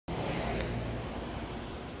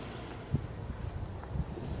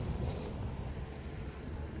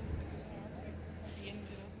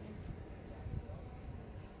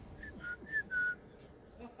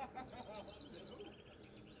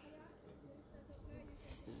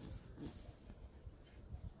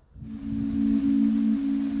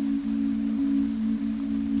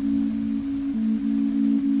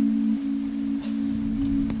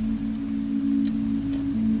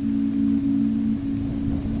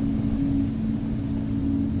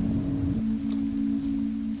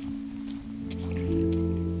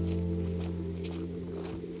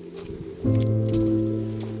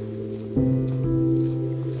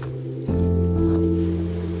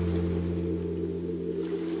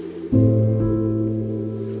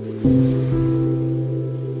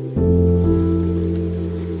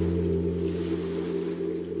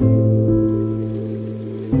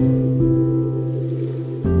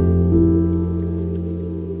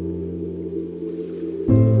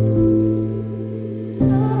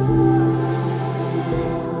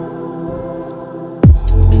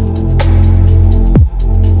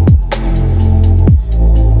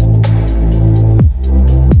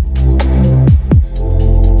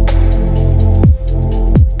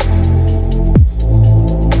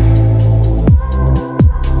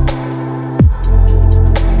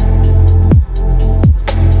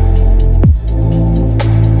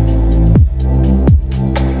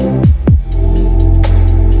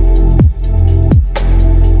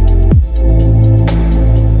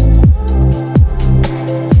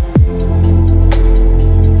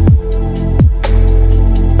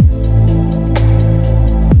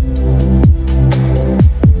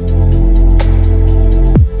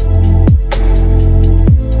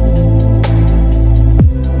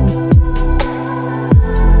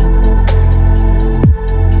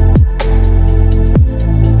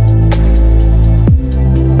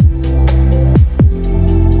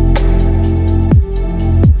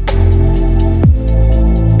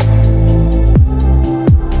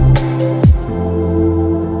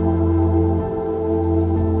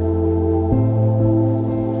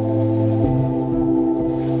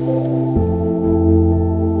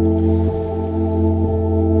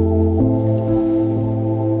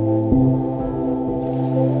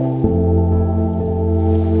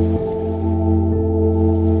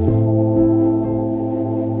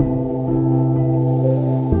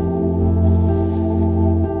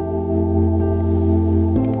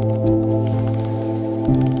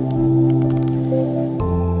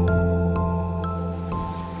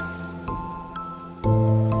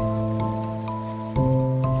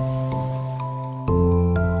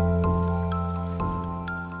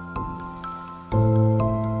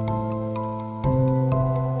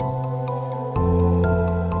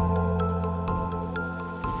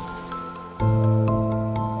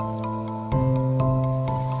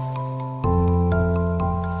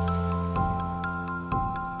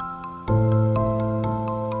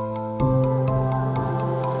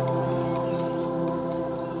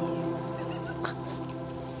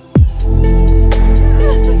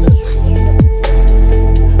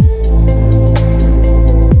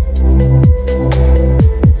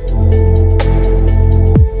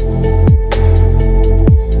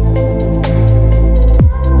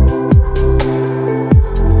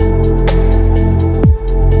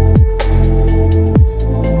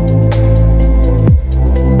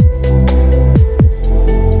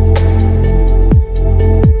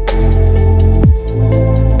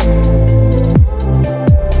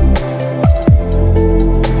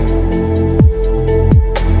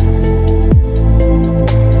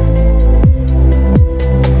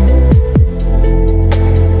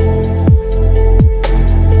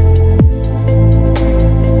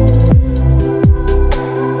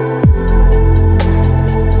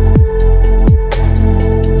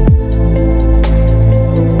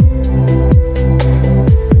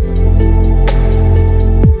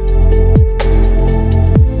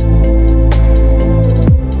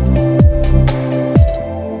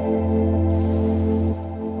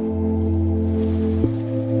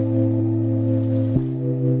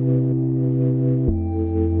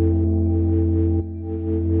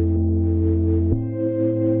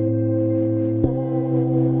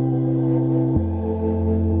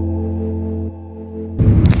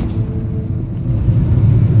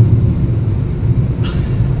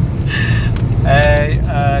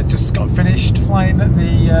Just got finished flying at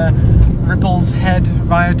the Ripple's Head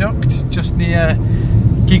Viaduct just near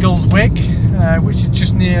Giggleswick, which is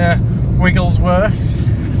just near Wigglesworth.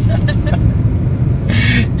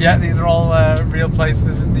 Yeah, these are all real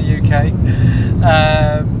places in the UK.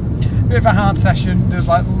 Bit of a hard session. There's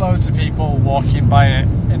like loads of people walking by it,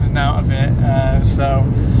 in and out of it, so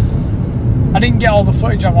I didn't get all the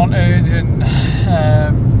footage I wanted, and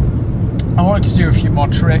I wanted to do a few more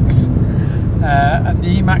tricks, and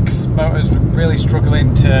the Emax motor's really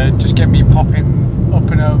struggling to just get me popping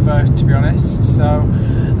up and over, to be honest. So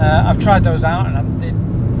I've tried those out, and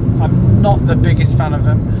I'm not the biggest fan of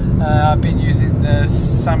them. I've been using the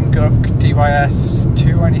Samguk DYS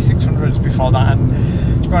 2600s before that,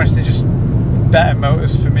 and to be honest, they're just better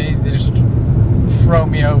motors for me. They just throw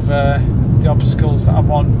me over the obstacles that I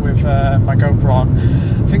want with my GoPro on.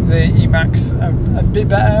 I think the Emax are a bit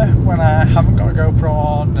better when I haven't got a GoPro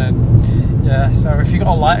on, and yeah, so if you've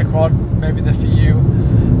got a lighter quad, maybe they're for you.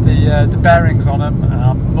 The The bearings on them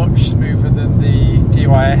are much smoother than the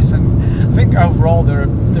DYS, and I think overall they're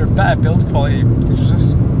a better build quality. They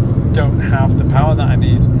just don't have the power that I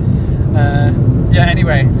need. Yeah,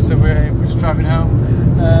 anyway, so we're just driving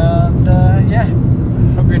home, and yeah,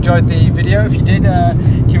 hope you enjoyed the video. If you did,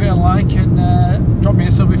 give it a like and drop me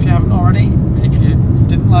a sub if you haven't already. If you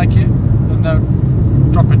didn't like it, then no,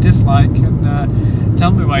 drop a dislike and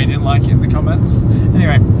tell me why you didn't like it in the comments.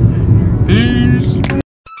 Anyway, peace.